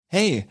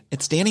Hey,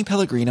 it's Danny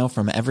Pellegrino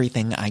from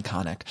Everything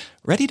Iconic.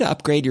 Ready to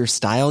upgrade your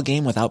style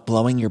game without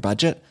blowing your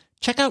budget?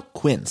 Check out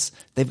Quince.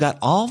 They've got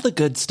all the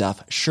good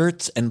stuff,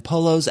 shirts and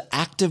polos,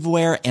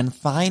 activewear, and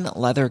fine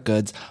leather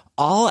goods,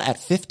 all at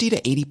 50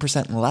 to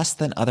 80% less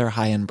than other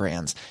high-end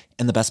brands.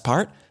 And the best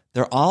part?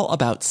 They're all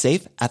about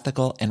safe,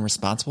 ethical, and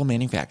responsible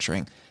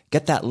manufacturing.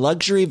 Get that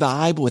luxury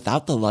vibe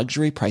without the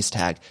luxury price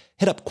tag.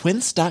 Hit up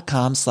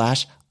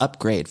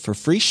quince.com/upgrade for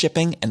free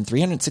shipping and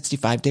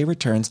 365-day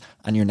returns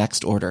on your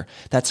next order.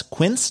 That's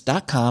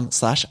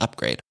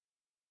quince.com/upgrade.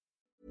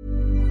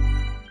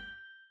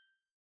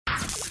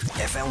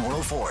 FM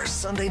 104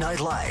 Sunday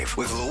Night Live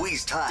with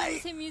Louise Ty.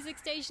 Hit Music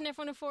Station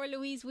F104,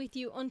 Louise with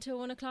you until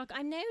 1 o'clock.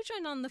 I'm now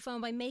joined on the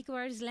phone by makeup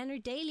artist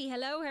Leonard Daly.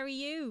 Hello, how are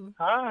you?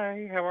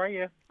 Hi, how are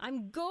you?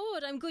 I'm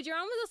good. You're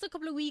on with us a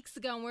couple of weeks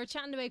ago and we were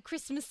chatting about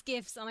Christmas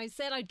gifts and I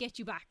said I'd get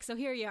you back, so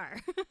here you are.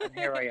 And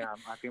here I am.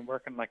 I've been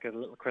working like a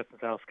little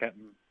Christmas elf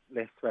getting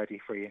lists ready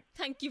for you.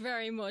 Thank you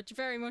very much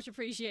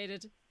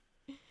appreciated.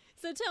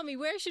 So tell me,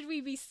 where should we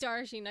be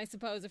starting, I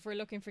suppose, if we're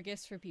looking for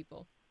gifts for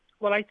people?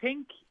 Well, I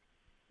think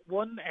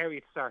one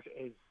area to start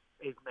is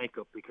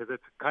makeup, because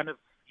it's kind of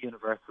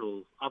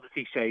universal.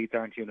 Obviously shades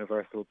aren't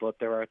universal, but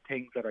there are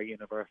things that are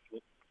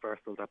universal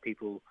that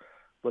people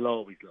will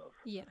always love.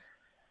 Yeah.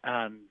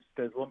 And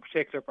there's one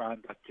particular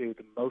brand that do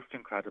the most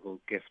incredible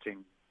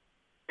gifting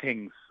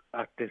things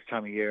at this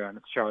time of year, and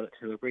it's Charlotte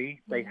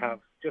Tilbury. They have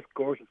just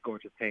gorgeous,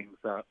 gorgeous things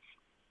that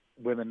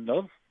women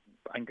love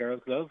and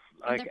girls love.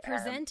 And they're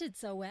presented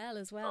so well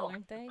as well,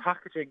 aren't they? The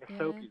packaging is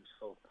so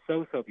beautiful,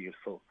 so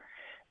beautiful.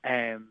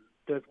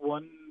 There's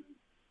one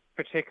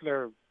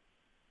particular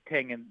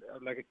thing, in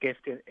like a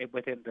gift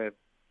within the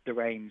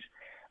range,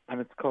 and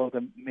it's called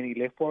a mini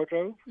lip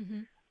wardrobe.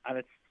 Mm-hmm. And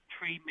it's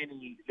 3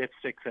 mini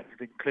lipsticks, and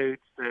it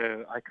includes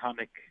the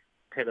iconic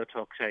Pillow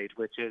Talk shade,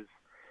 which is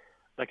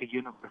like a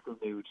universal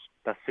nude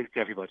that suits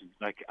everybody.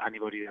 Like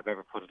anybody that have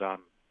ever put it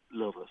on,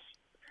 love it.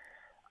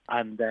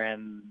 And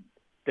then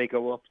they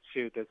go up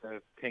to, there's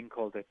a thing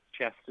called the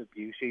Chest of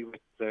Beauty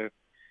with the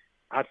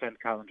Advent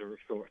calendar of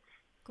sorts.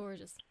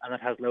 Gorgeous. And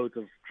it has loads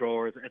of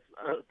drawers.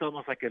 It's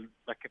almost like a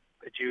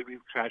jewelry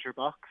treasure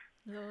box.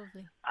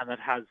 Lovely. And it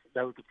has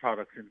loads of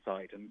products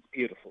inside, and it's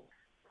beautiful.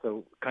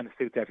 So kind of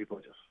suits every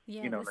budget.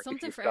 Yeah, you know, there's like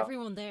something for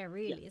everyone there,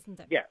 really, isn't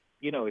there? Yeah.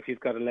 You know, if you've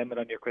got a limit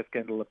on your Chris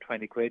Kindle of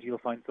 20 quid, you'll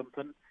find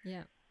something.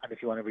 Yeah. And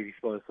if you want to really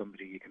spoil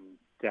somebody, you can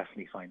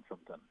definitely find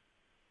something.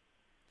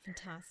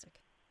 Fantastic.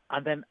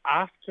 And then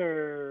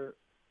after,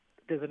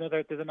 there's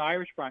an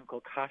Irish brand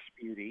called Cash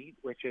Beauty,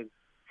 which is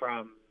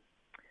from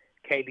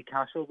Kaylee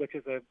Cashel,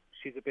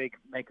 she's a big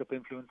makeup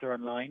influencer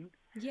online.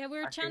 Yeah, we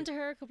were chatting to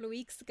her a couple of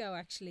weeks ago,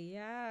 actually.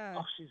 Yeah.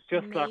 Oh, she's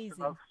just got amazing.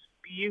 the most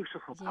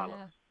beautiful palette.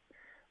 Yeah.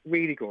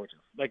 Really gorgeous.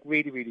 Like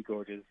really, really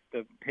gorgeous.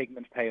 The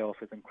pigment payoff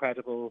is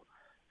incredible.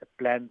 It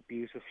blends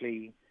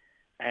beautifully.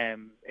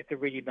 It's a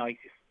really nice,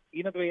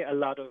 you know, the way a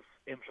lot of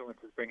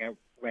influencers bring out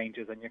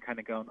ranges and you're kind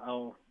of going,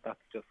 oh,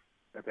 that's just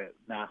a bit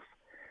naff,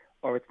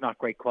 or it's not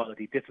great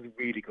quality. This is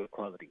really good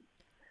quality.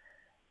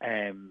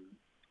 And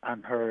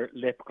her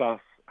lip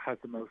gloss has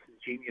the most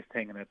ingenious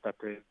thing in it, that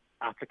the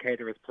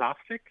applicator is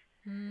plastic.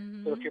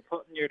 Mm-hmm. So if you're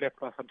putting your lip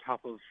gloss on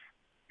top of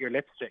your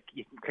lipstick,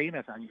 you can clean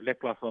it and your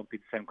lip gloss won't be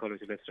the same colour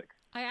as your lipstick.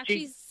 I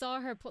actually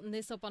saw her putting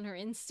this up on her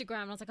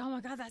Instagram and I was like, oh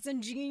my God, that's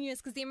ingenious,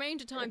 because the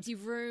amount of times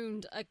you've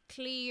ruined a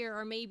clear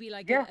or maybe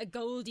like a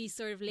goldy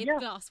sort of lip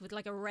gloss with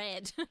like a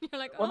red. You're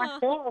like, when I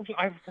saw it,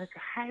 I was like,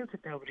 how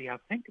did nobody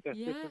else think of this?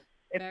 Yeah,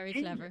 it's very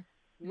genius. clever.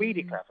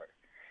 Really clever.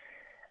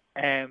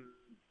 And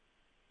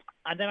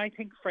then I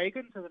think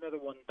fragrance is another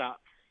one that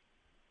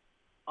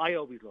I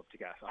always love to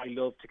get. I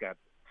love to get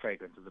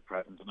fragrance as a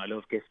present, and I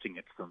love gifting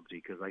it to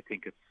somebody because I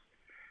think it's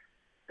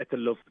a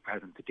lovely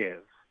present to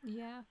give.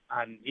 Yeah.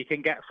 And you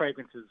can get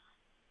fragrances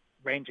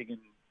ranging in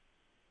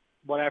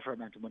whatever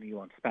amount of money you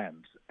want to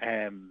spend.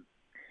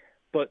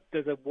 But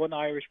there's one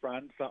Irish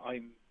brand that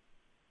I'm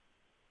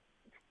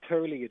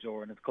thoroughly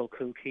adore, and it's called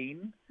Cool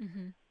Keen.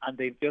 Mm-hmm. And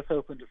they've just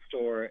opened a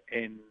store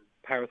in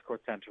Paris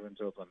Court Centre in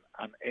Dublin,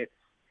 and it's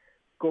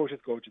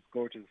gorgeous, gorgeous,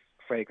 gorgeous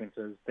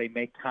fragrances. They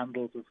make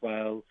candles as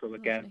well, so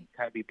again,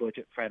 can be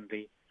budget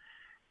friendly.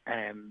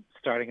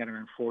 Starting at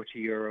around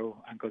 €40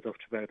 and goes up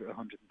to about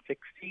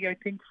 160, I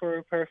think, for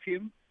a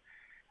perfume.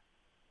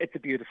 It's a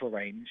beautiful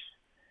range.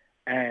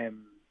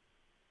 And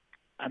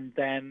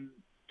then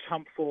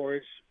Tom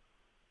Ford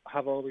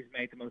have always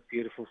made the most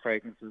beautiful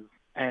fragrances.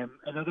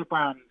 Another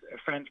brand, a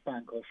French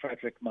brand called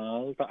Frederic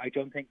Malle, that I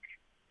don't think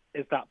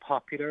is that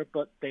popular,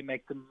 but they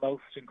make the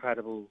most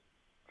incredible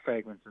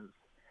fragrances.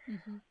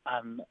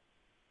 Mm-hmm.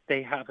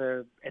 They have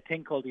a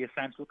thing called the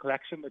Essential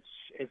Collection, which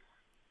is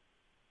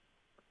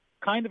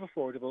kind of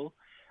affordable,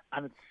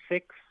 and it's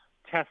 6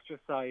 tester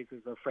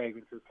sizes of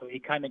fragrances, so you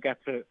kind of get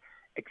to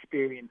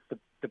experience the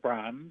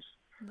brand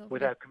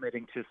without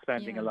committing to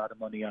spending a lot of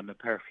money on the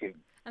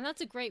perfume. And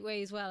that's a great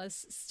way as well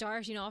as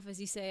starting off, as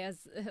you say,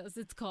 as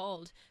it's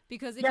called.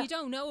 Because if you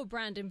don't know a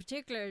brand in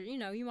particular, you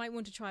know, you might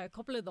want to try a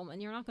couple of them,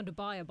 and you're not going to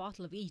buy a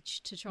bottle of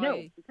each to try. No,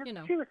 because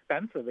it's too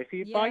expensive. If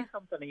you buy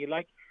something and you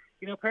like,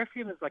 you know,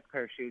 perfume is like a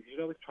pair of shoes. You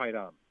should always try it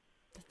on.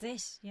 That's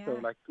it, yeah. So,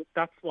 like,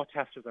 that's what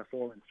testers are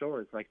for in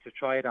stores, like, to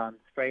try it on,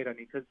 spray it on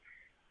you, because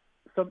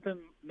something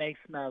may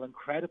smell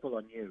incredible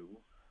on you,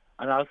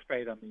 and I'll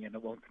spray it on me, and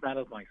it won't smell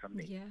as nice on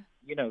me. Yeah.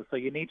 You know, so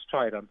you need to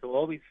try it on. So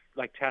always,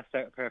 like, test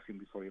out a perfume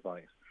before you buy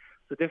it.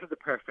 So this is the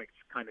perfect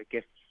kind of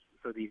gift,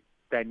 so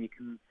then you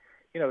can,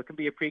 you know, it can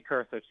be a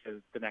precursor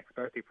to the next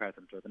birthday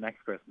present or the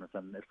next Christmas,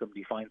 and if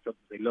somebody finds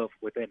something they love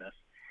within it,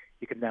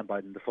 you can then buy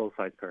them the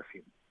full-size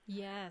perfume.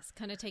 Yes,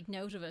 kind of take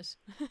note of it.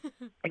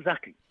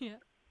 Exactly. Yeah.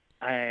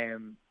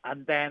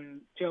 And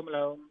then Jo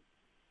Malone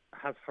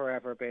has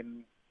forever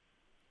been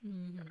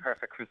a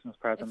perfect Christmas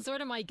present. It's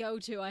sort of my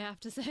go-to, I have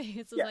to say.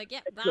 It's just like,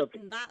 that lovely.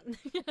 and that.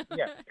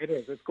 Yeah, it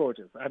is. It's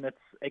gorgeous. And it's,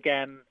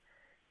 again,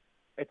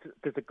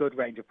 there's a good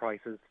range of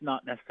prices. It's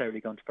not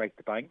necessarily going to break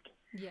the bank.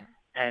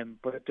 Yeah.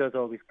 But it does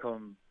always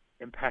come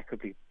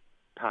impeccably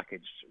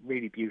packaged,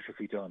 really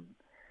beautifully done.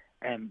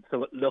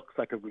 So it looks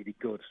like a really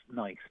good,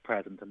 nice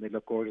present, and they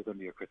look gorgeous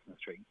under your Christmas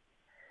tree.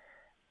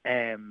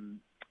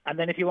 And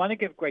then if you want to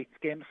give great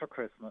skin for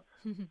Christmas,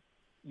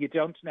 you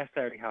don't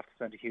necessarily have to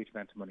spend a huge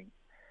amount of money.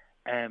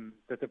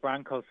 There's a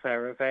brand called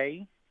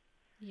CeraVe,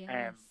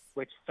 Yes.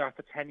 which starts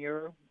at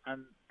 €10,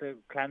 and the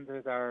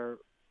cleansers are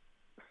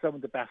some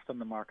of the best on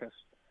the market.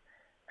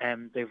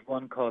 They've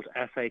one called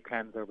SA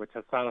Cleanser, which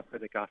has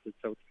salicylic acid,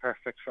 so it's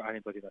perfect for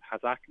anybody that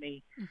has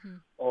acne,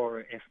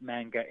 or if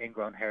men get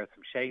ingrown hairs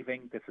from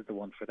shaving, this is the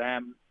one for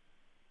them.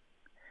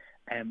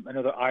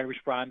 Another Irish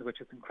brand,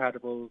 which is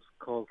incredible,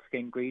 called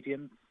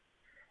Skingredients,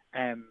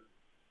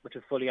 which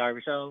is fully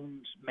Irish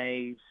owned,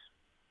 made.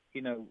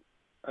 You know,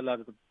 a lot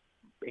of the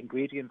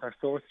ingredients are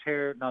sourced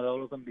here, not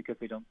all of them, because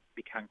we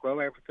can't grow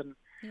everything.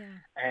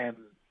 Yeah.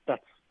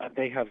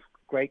 They have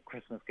great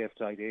Christmas gift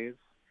ideas.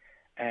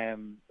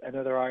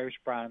 Another Irish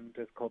brand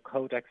is called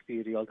Codex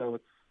Beauty, although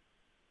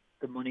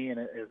the money in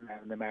it is now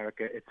in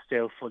America, it's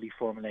still fully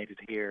formulated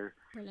here.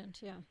 Brilliant,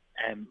 yeah.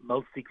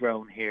 Mostly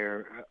grown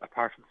here,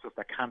 apart from stuff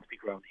that can't be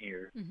grown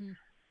here.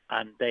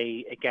 And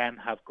they, again,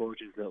 have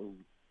gorgeous little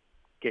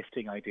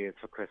gifting ideas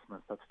for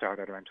Christmas that start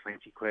at around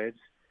 20 quid.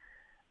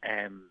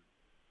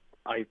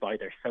 I buy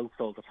their soaps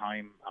all the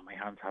time, and my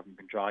hands haven't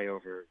been dry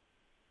over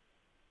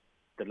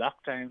the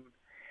lockdown.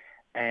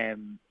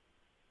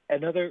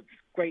 Another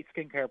great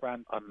skincare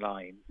brand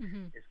online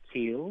is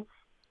Kiehl's.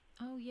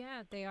 Oh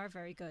yeah, they are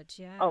very good.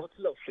 Yeah. Oh, it's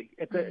lovely.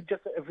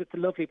 It's a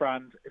lovely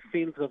brand. It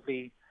feels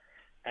lovely.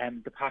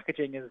 The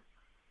packaging is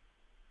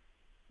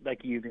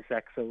like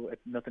unisex, so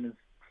nothing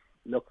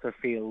looks or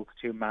feels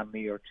too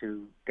manly or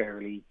too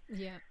girly.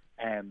 Yeah.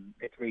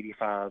 It's really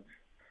fab.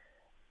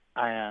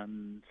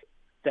 And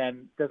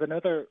then there's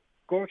another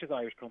gorgeous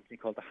Irish company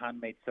called the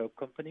Handmade Soap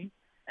Company.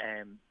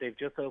 They've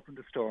just opened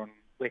a store on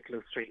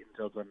Wicklow Street in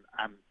Dublin,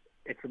 and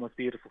it's the most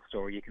beautiful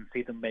store. You can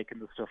see them making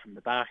the stuff in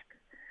the back.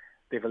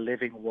 They have a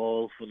living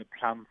wall full of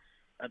plants,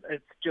 and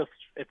it's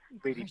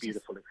really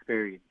beautiful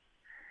experience.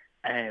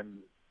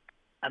 And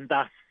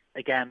that's,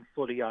 again,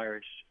 fully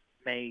Irish,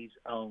 made,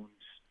 owned,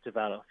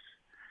 developed.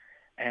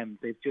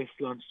 They've just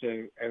launched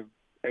a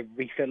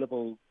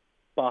refillable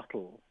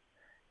bottle,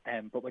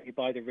 but when you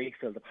buy the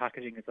refill, the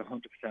packaging is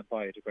 100%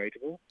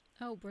 biodegradable.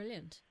 Oh,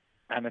 brilliant.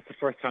 And it's the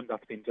first time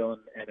that's been done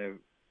in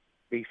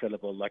a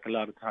refillable. Like, a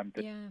lot of times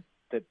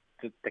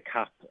the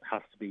cap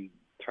has to be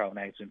thrown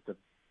out into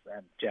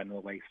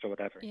general waste or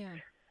whatever. Yeah.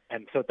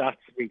 And so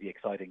that's really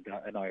exciting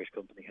that an Irish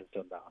company has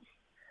done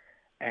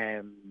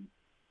that.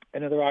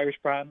 Another Irish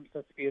brand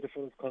that's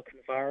beautiful is called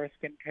Kinvara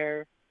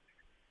Skincare.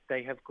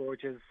 They have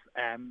gorgeous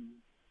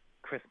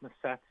Christmas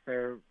sets.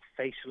 Their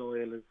facial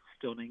oil is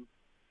stunning.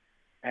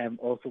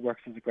 Also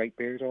works as a great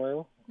beard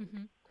oil.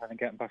 Kind of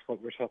getting back to what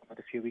we were talking about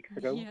a few weeks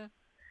ago. Yeah.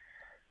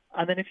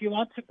 And then if you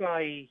want to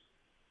buy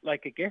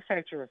like a gift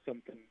voucher or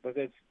something, but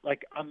there's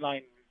like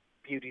online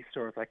beauty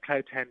stores, like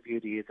Cloud 10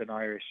 Beauty is an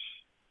Irish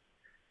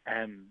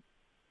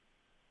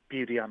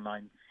beauty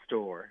online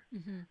store,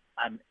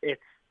 and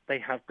they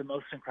have the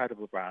most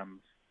incredible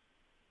brands.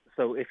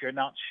 So if you're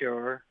not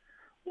sure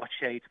what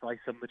shade to buy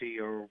somebody,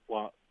 or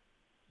what,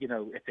 you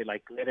know, if they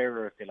like glitter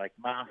or if they like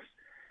matte,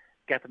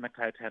 get them a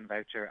Cloud 10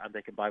 voucher and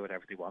they can buy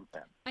whatever they want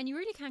then. And you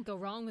really can't go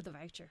wrong with a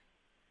voucher.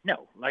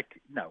 No.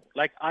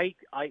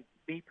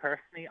 Me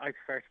personally, I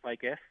prefer to buy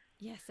gifts.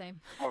 Yeah, same.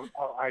 or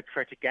I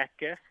prefer to get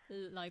gifts.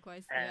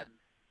 Likewise, yeah.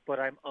 But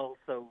I'm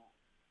also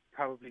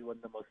probably one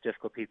of the most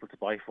difficult people to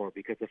buy for,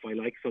 because if I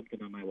like something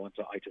and I want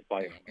it, I just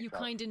buy it myself. You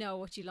kind of know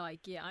what you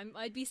like, yeah.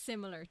 I'd be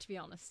similar, to be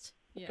honest.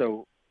 Yeah.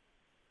 So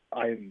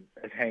I'm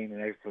a pain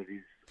in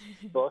everybody's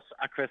butt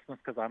at Christmas,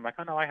 because I'm like,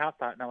 oh no, I have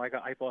that. No, I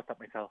bought that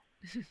myself.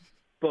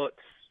 But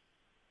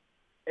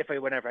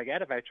whenever I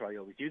get a voucher, I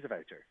always use a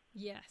voucher.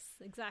 Yes,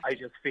 exactly. I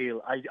just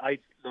feel I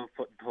love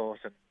putting thought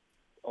and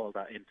all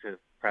that into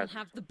presents. And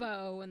have the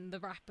bow and the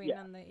wrapping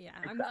and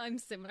exactly. I'm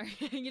similar.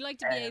 You like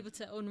to be able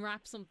to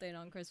unwrap something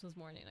on Christmas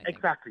morning, I think.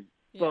 Exactly.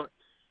 Yeah. But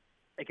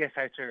a gift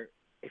voucher,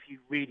 if you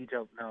really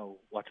don't know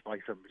what to buy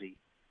somebody,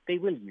 they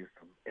will use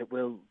them. It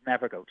will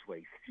never go to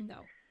waste.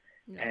 No.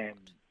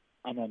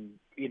 And then,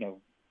 you know,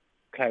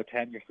 Cloud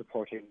 10, you're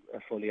supporting a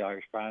fully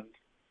Irish brand.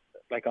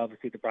 Like,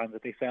 obviously the brands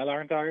that they sell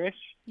aren't Irish.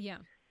 Yeah.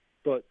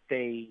 but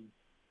they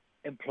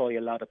employ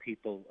a lot of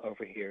people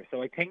over here.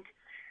 So I think,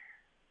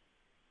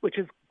 which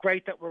is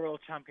great that we're all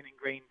championing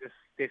green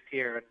this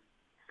year, and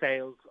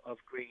sales of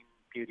green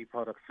beauty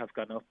products have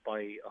gone up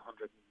by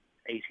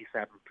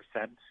 187%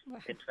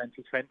 in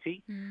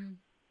 2020,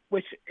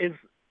 which is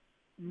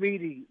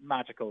really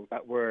magical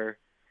that we're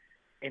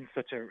in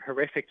such a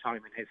horrific time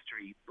in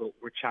history, but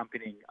we're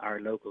championing our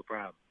local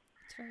brands.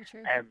 It's very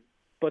true.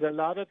 But a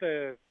lot of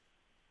the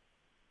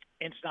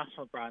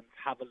international brands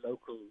have a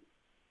local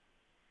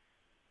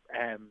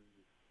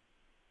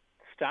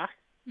staff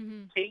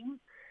team.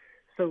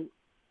 So,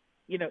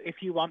 you know,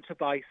 if you want to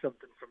buy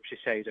something from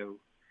Shiseido,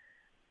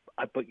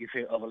 but you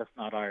feel, oh, well, it's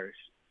not Irish,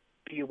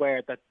 be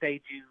aware that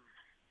they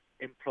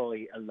do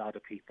employ a lot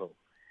of people.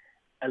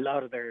 A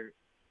lot of their,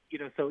 you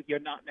know, so you're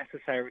not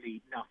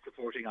necessarily not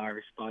supporting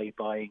Irish by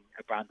buying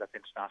a brand that's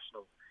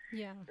international.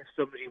 Yeah. If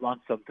somebody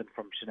wants something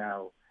from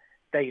Chanel,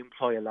 they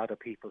employ a lot of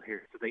people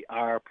here, so they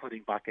are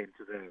putting back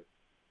into the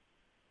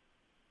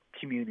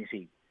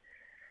community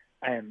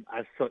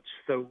as such.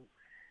 So,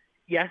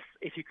 yes,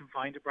 if you can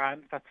find a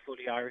brand that's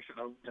fully Irish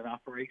owned and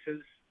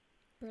operated,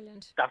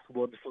 brilliant. That's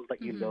wonderful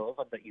that you love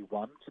and that you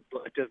want,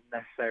 but it doesn't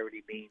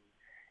necessarily mean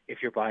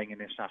if you're buying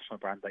an international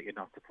brand that you're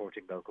not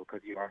supporting local,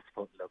 because you are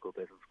supporting local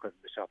business because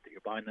the shop that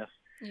you're buying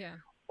it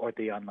or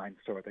the online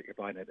store that you're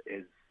buying it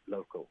is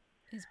local.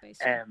 Is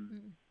based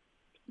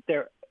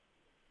There,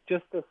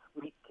 just this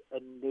week, a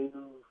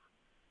new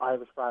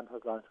Irish brand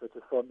has launched, which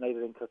is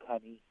formulated in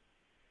Kilkenny,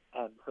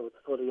 so it's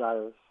fully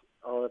Irish.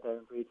 All of their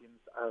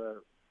ingredients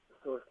are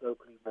sourced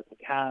locally where they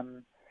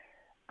can,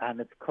 and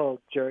it's called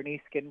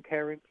Journey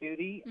Skincare and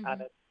Beauty,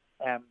 and it,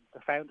 the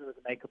founder is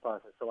a makeup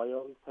artist, so I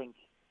always think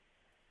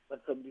when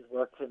somebody's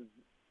worked in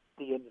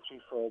the industry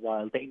for a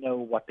while, they know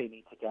what they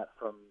need to get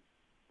from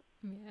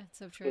it's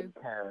so true.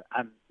 skincare.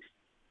 And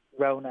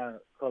Rona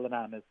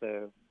Cullinan is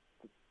the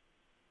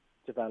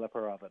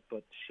developer of it,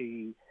 but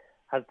she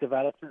has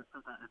developed it so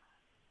that it's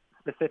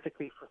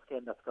specifically for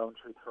skin that's going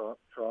through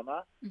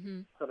trauma.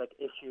 So, like,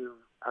 if you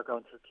are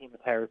going through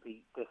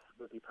chemotherapy, this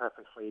would be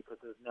perfect for you because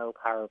there's no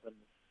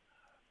parabens.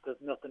 There's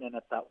nothing in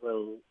it that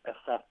will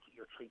affect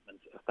your treatment,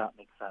 if that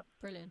makes sense.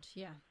 Brilliant,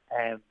 yeah.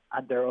 And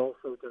they're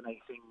also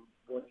donating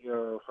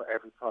 €1 for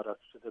every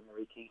product to the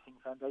Marie Keating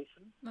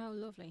Foundation. Oh,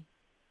 lovely.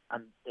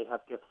 And they have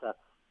gift sets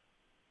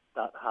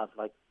that have,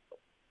 like,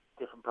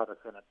 different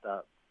products in it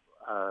that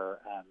are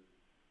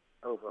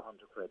over 100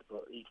 quid,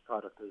 but each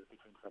product is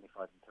between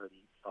 25 and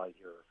 35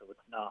 euros, so it's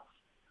not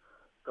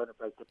going to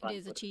break the bank. It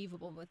is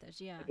achievable with it,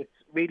 yeah. It's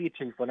really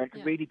achievable, and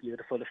it's really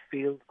beautiful. It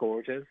feels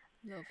gorgeous.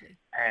 Lovely.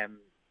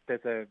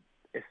 There's a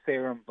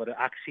serum, but it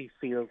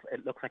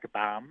looks like a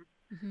balm,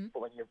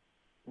 but when you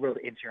rub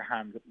it into your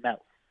hands, it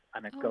melts,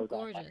 and it goes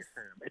on like a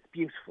serum. It's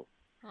beautiful.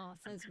 Oh,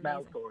 it sounds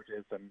smells amazing.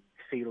 gorgeous and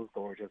feels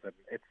gorgeous, and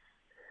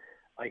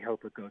I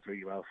hope it goes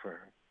really well for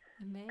her.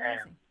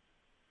 Amazing.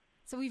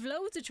 So we've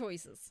loads of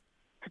choices.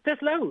 There's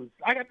loads.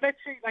 I got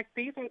literally, like,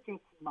 these are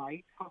just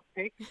my top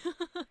picks.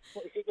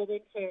 But if you go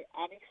into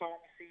any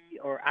pharmacy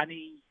or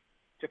any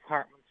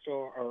department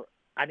store or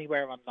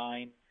anywhere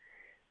online,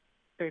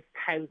 there's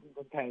thousands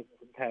and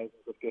thousands and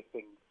thousands of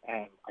gifting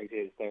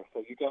ideas there.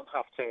 So you don't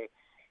have to.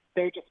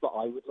 They're just what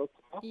I would look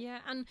for. Yeah,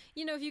 and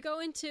you know, if you go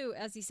into,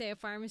 as you say, a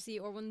pharmacy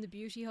or one of the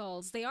beauty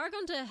halls, they are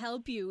going to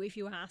help you if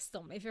you ask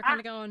them. If you're kind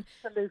of going,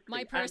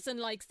 my person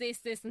likes this,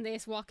 this, and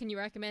this, what can you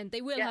recommend?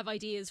 They will have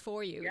ideas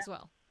for you as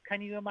well.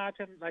 Can you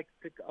imagine, like,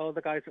 all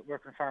the guys that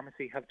work in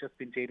pharmacy have just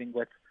been dealing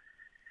with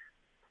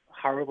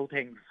horrible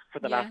things for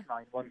the last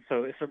 9 months.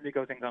 So if somebody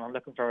goes in and I'm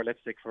looking for a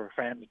lipstick for a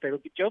friend, they'll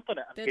be jumping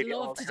it and they'd give you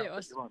love all to the do help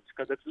it that you want,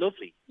 because it's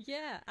lovely.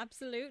 Yeah,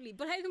 absolutely.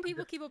 But how can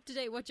people keep up to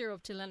date what you're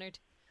up to, Leonard?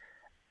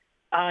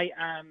 I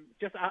am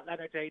just at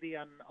Leonard Dady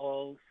on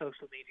all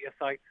social media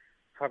sites.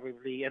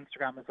 Probably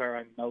Instagram is where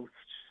I'm most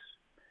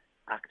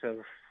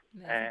active.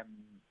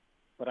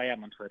 But I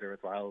am on Twitter as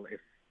well, if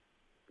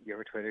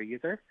you're a Twitter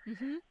user.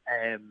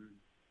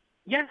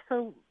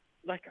 So,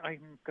 like,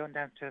 I'm going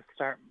down to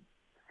start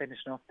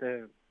finishing off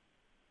the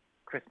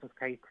Christmas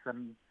cakes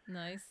and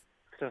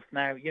stuff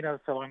now, you know,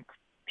 so I'm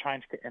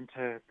trying to get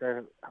into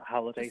the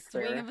holiday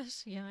swing spirit. of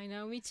it. Yeah, I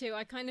know, me too.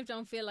 I kind of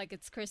don't feel like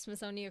it's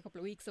Christmas only a couple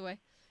of weeks away.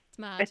 It's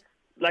mad. It's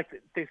like,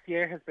 this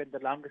year has been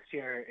the longest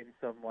year in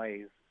some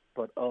ways,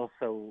 but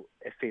also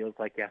it feels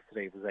like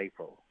yesterday was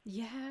April.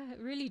 Yeah, it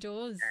really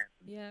does.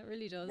 It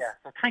really does. Yeah,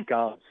 so thank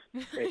God.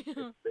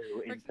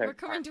 We're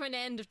coming to an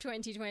end of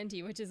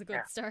 2020, which is a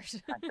good start.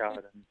 Thank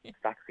God, and the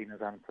vaccine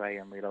is on its way,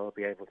 and we'll all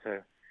be able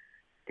to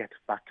get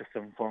back to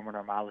some form of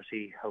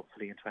normality,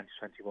 hopefully in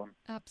 2021.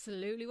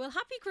 Absolutely. Well,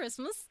 happy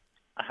Christmas.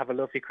 Have a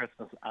lovely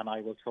Christmas, and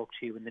I will talk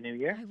to you in the new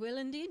year. I will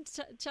indeed.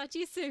 Chat to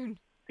you soon.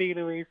 See you,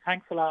 Louise.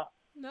 Thanks a lot.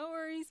 No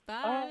worries.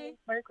 Bye. Bye.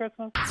 Merry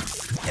Christmas.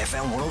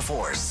 FM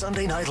 104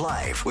 Sunday Night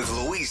Live with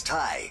Louise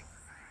Ty.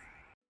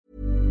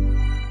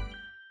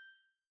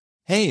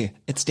 Hey,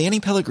 it's Danny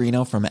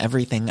Pellegrino from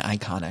Everything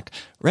Iconic.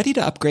 Ready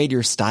to upgrade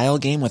your style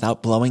game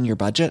without blowing your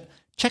budget?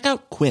 Check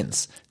out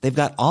Quince. They've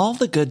got all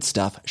the good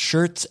stuff,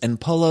 shirts and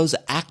polos,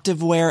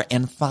 activewear,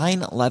 and fine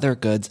leather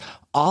goods,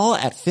 all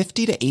at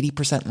 50 to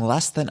 80%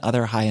 less than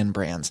other high-end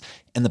brands.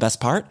 And the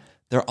best part?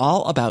 They're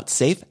all about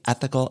safe,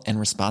 ethical, and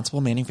responsible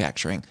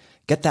manufacturing.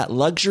 Get that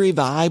luxury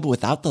vibe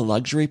without the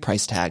luxury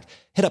price tag.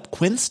 Hit up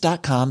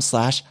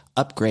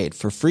quince.com/upgrade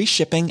for free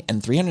shipping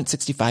and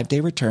 365-day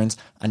returns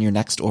on your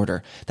next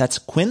order. That's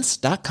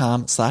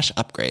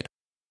quince.com/upgrade.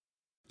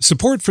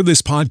 Support for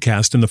this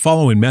podcast and the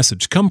following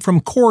message come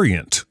from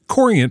Corient.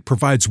 Corient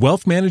provides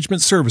wealth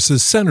management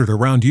services centered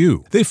around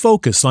you. They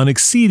focus on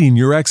exceeding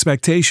your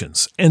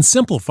expectations and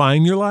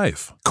simplifying your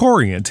life.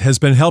 Corient has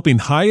been helping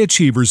high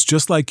achievers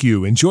just like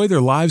you enjoy their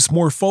lives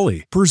more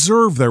fully,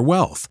 preserve their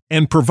wealth,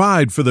 and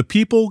provide for the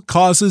people,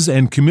 causes,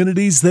 and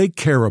communities they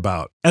care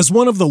about. As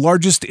one of the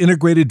largest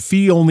integrated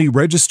fee-only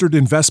registered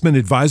investment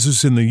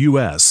advisors in the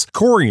U.S.,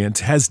 Corient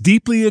has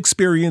deeply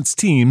experienced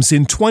teams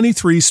in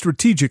 23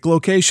 strategic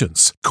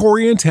locations.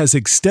 Corient has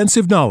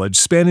extensive knowledge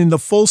spanning the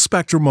full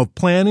spectrum of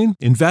planning,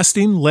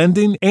 investing,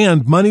 lending,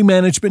 and money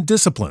management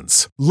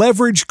disciplines.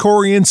 Leverage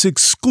Corient's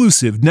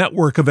exclusive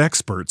network of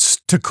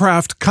experts to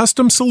craft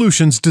custom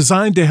solutions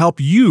designed to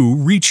help you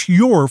reach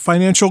your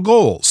financial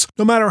goals,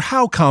 no matter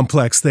how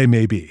complex they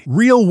may be.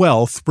 Real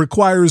wealth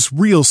requires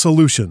real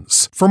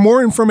solutions. For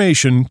more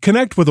information,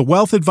 connect with a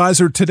wealth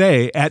advisor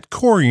today at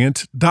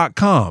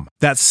Corient.com.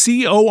 That's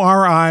Corient.com.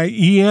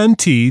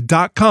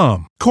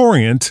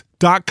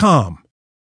 Corient.com.